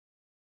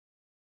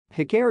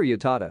Hikaru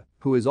Utada,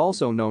 who is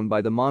also known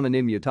by the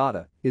mononym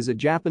Utada, is a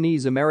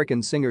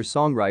Japanese-American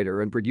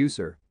singer-songwriter and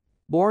producer.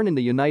 Born in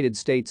the United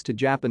States to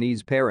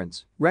Japanese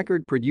parents,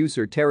 record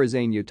producer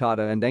Teruzane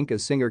Utada and enka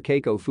singer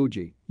Keiko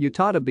Fuji,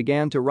 Utada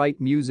began to write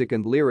music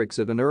and lyrics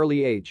at an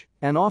early age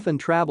and often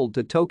traveled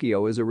to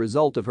Tokyo as a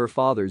result of her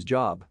father's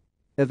job.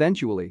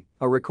 Eventually,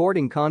 a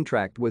recording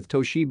contract with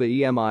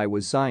Toshiba-EMI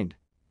was signed.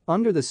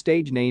 Under the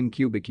stage name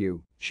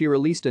Q, she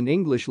released an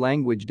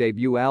English-language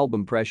debut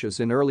album Precious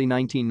in early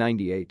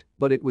 1998,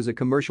 but it was a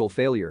commercial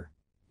failure.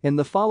 In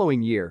the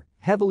following year,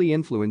 heavily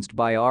influenced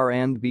by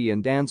R&B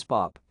and dance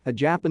pop, a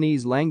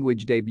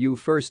Japanese-language debut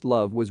First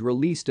Love was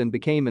released and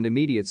became an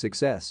immediate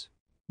success.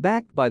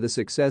 Backed by the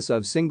success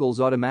of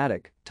singles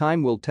Automatic,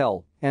 Time Will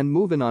Tell, and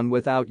Movin On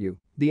Without You,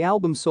 the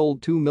album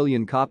sold 2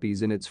 million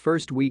copies in its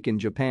first week in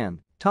Japan,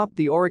 topped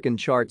the Oricon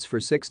charts for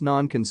 6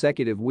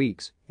 non-consecutive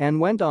weeks, and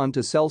went on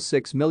to sell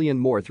 6 million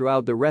more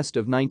throughout the rest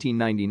of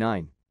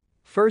 1999.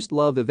 First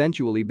Love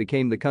eventually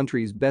became the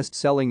country's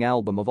best-selling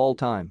album of all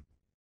time.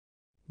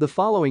 The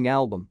following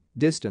album,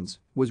 Distance,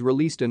 was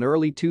released in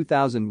early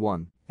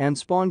 2001 and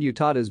spawned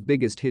Utada's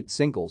biggest hit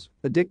singles,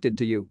 Addicted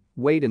to You,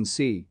 Wait and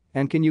See,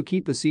 and Can You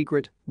Keep a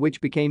Secret, which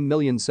became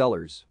million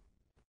sellers.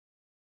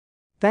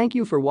 Thank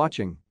you for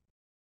watching.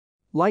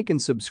 Like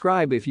and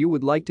subscribe if you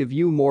would like to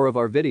view more of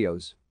our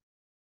videos.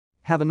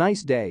 Have a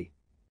nice day.